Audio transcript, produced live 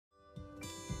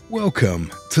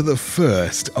Welcome to the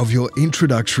first of your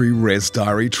introductory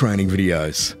ResDiary training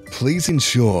videos. Please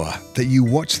ensure that you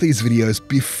watch these videos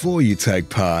before you take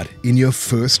part in your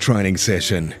first training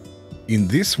session. In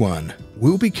this one,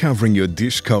 we'll be covering your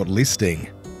dish cult listing,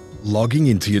 logging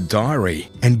into your diary,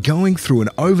 and going through an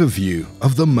overview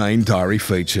of the main diary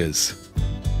features.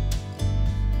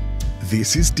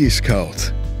 This is Dish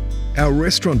Cult, our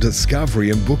restaurant discovery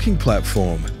and booking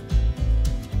platform.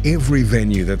 Every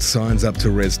venue that signs up to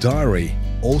ResDiary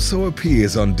also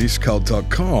appears on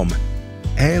dishcult.com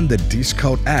and the Dish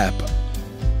Cult app,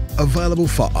 available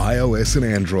for iOS and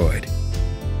Android.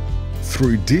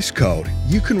 Through Dish Cult,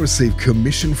 you can receive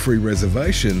commission-free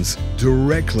reservations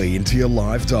directly into your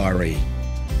live diary.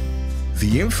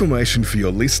 The information for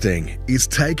your listing is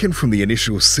taken from the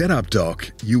initial setup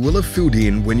doc you will have filled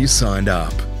in when you signed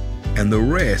up, and the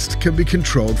rest can be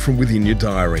controlled from within your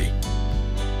diary.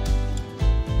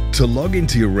 To log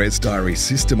into your ResDiary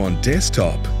system on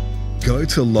desktop, go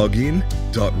to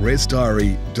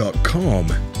login.resdiary.com,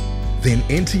 then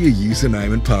enter your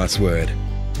username and password.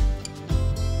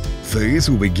 These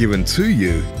will be given to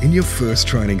you in your first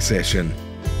training session.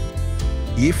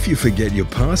 If you forget your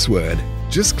password,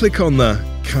 just click on the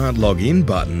Can't Log In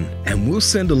button and we'll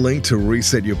send a link to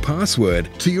reset your password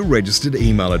to your registered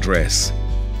email address.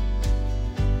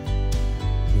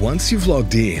 Once you've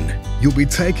logged in, you'll be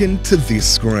taken to this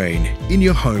screen in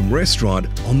your home restaurant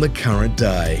on the current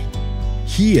day.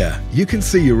 Here, you can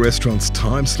see your restaurant's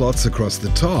time slots across the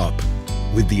top,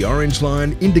 with the orange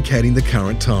line indicating the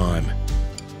current time.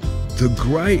 The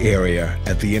grey area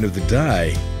at the end of the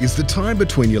day is the time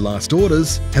between your last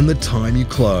orders and the time you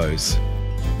close.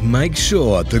 Make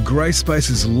sure the grey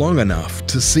space is long enough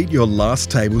to seat your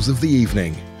last tables of the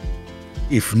evening.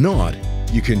 If not,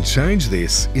 you can change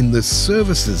this in the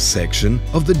Services section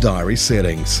of the diary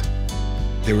settings.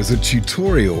 There is a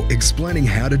tutorial explaining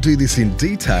how to do this in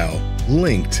detail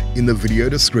linked in the video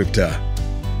descriptor.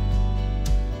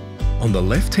 On the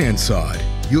left-hand side,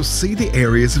 you'll see the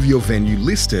areas of your venue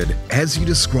listed as you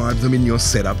describe them in your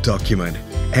setup document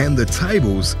and the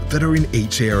tables that are in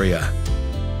each area.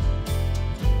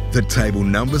 The table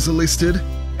numbers are listed,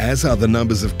 as are the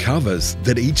numbers of covers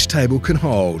that each table can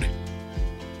hold.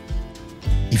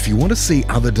 If you want to see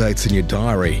other dates in your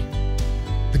diary,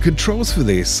 the controls for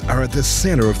this are at the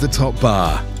center of the top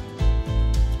bar.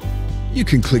 You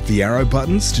can click the arrow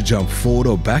buttons to jump forward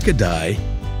or back a day,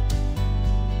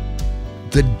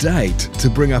 the date to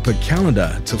bring up a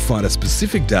calendar to find a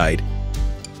specific date,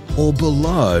 or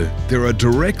below there are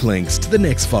direct links to the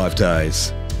next 5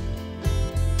 days.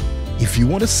 If you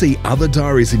want to see other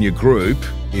diaries in your group,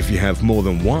 if you have more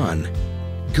than one,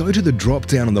 go to the drop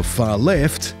down on the far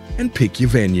left and pick your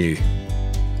venue.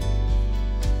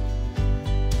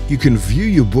 You can view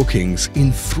your bookings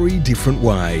in 3 different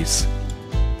ways.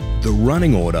 The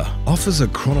running order offers a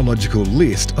chronological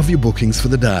list of your bookings for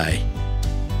the day.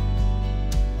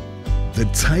 The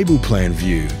table plan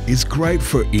view is great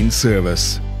for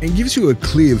in-service and gives you a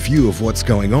clear view of what's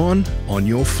going on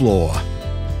your floor.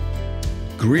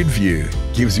 Grid view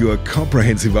gives you a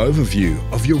comprehensive overview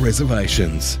of your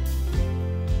reservations.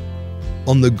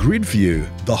 On the grid view,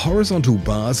 the horizontal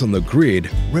bars on the grid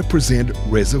represent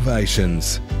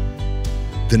reservations.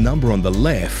 The number on the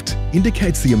left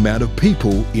indicates the amount of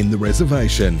people in the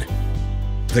reservation.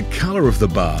 The colour of the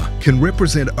bar can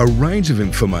represent a range of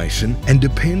information and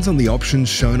depends on the options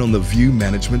shown on the View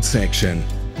Management section.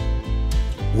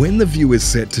 When the view is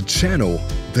set to channel,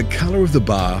 the colour of the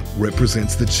bar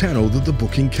represents the channel that the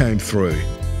booking came through.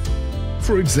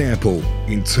 For example,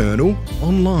 internal,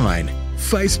 online,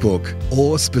 Facebook,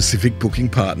 or specific booking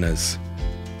partners.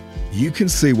 You can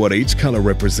see what each colour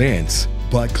represents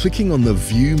by clicking on the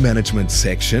View Management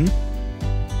section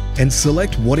and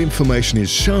select what information is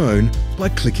shown by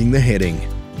clicking the heading.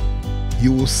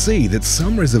 You will see that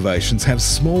some reservations have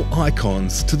small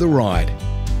icons to the right.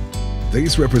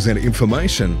 These represent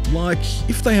information like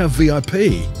if they have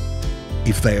VIP,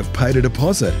 if they have paid a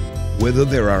deposit, whether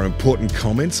there are important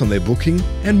comments on their booking,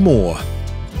 and more.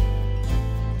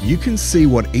 You can see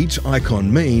what each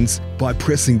icon means by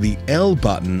pressing the L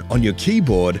button on your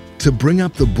keyboard to bring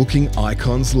up the booking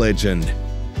icon's legend.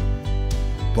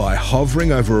 By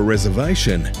hovering over a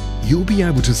reservation, you'll be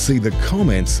able to see the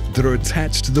comments that are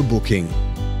attached to the booking.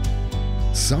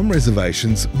 Some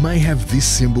reservations may have this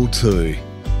symbol too.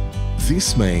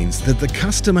 This means that the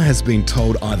customer has been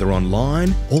told either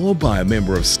online or by a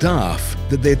member of staff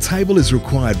that their table is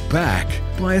required back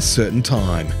by a certain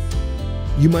time.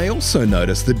 You may also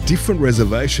notice that different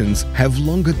reservations have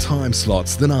longer time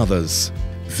slots than others.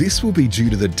 This will be due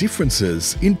to the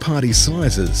differences in party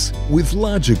sizes, with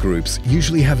larger groups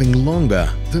usually having longer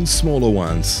than smaller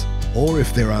ones, or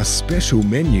if there are special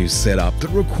menus set up that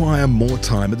require more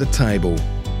time at the table.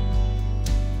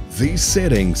 These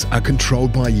settings are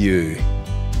controlled by you.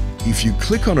 If you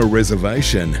click on a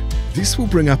reservation, this will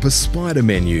bring up a spider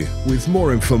menu with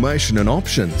more information and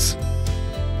options.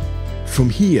 From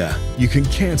here, you can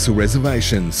cancel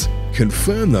reservations,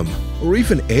 confirm them, or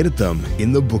even edit them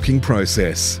in the booking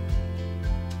process.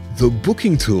 The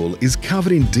booking tool is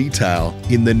covered in detail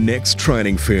in the next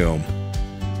training film.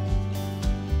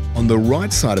 On the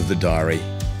right side of the diary,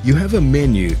 you have a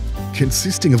menu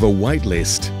consisting of a wait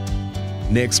list,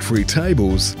 next free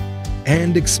tables,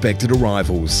 and expected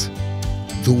arrivals.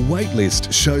 The wait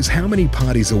list shows how many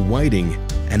parties are waiting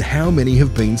and how many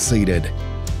have been seated.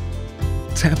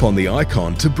 Tap on the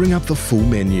icon to bring up the full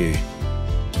menu.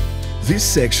 This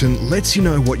section lets you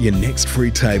know what your next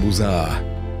free tables are,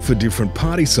 for different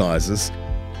party sizes,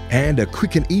 and a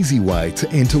quick and easy way to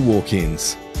enter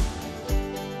walk-ins.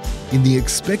 In the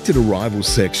expected arrivals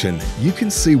section, you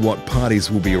can see what parties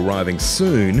will be arriving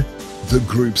soon, the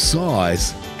group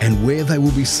size, and where they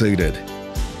will be seated.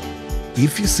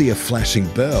 If you see a flashing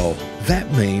bell,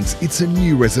 that means it's a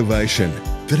new reservation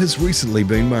that has recently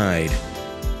been made.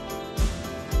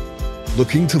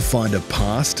 Looking to find a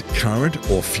past, current,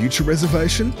 or future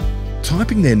reservation?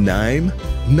 Typing their name,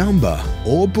 number,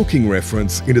 or booking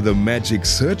reference into the magic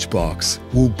search box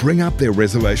will bring up their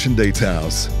reservation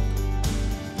details.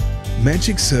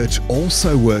 Magic Search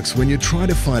also works when you're trying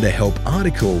to find a help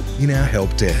article in our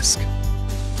help desk.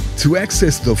 To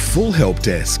access the full help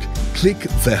desk, click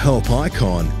the help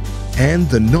icon and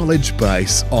the knowledge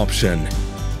base option.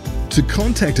 To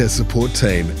contact our support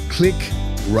team, click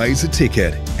Raise a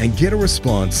ticket and get a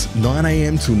response 9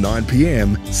 AM to 9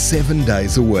 PM 7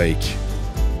 days a week.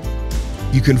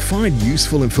 You can find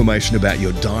useful information about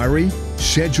your diary,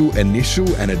 schedule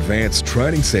initial and advanced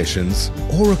training sessions,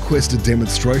 or request a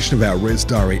demonstration of our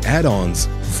ResDiary add-ons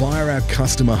via our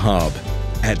customer hub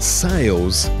at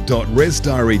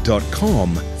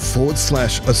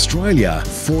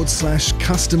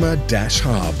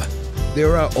sales.resdiary.com/Australia/customer-hub.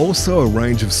 There are also a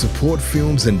range of support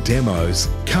films and demos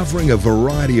covering a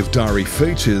variety of diary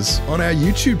features on our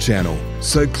YouTube channel,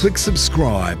 so click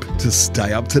subscribe to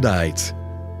stay up to date.